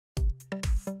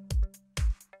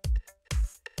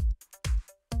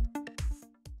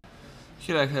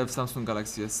Here I have Samsung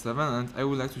Galaxy S7 and I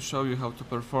would like to show you how to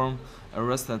perform a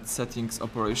reset settings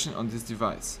operation on this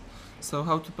device. So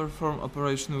how to perform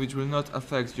operation which will not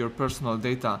affect your personal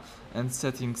data and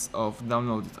settings of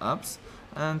downloaded apps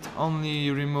and only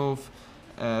remove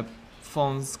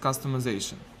phone's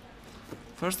customization.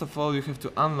 First of all, you have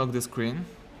to unlock the screen,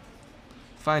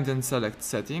 find and select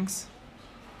settings,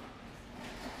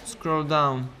 scroll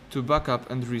down to backup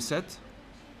and reset.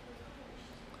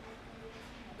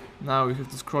 Now we have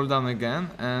to scroll down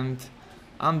again, and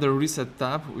under reset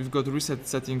tab we've got reset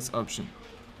settings option.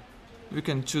 We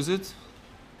can choose it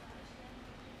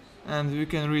and we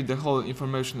can read the whole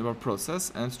information about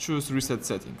process and choose reset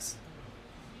settings.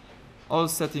 All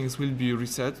settings will be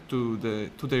reset to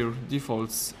their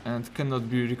defaults and cannot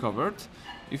be recovered.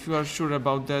 If you are sure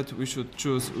about that, we should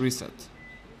choose reset.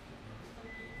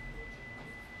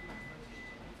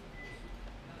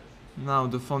 Now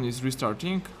the phone is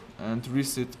restarting and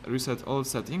reset all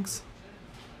settings.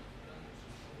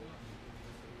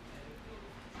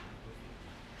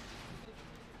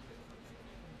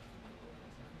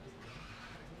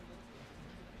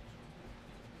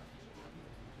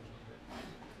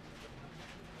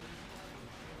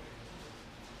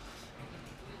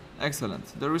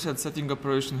 Excellent. The reset setting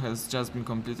operation has just been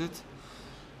completed.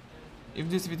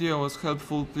 If this video was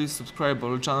helpful, please subscribe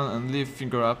our channel and leave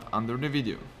finger up under the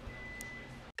video.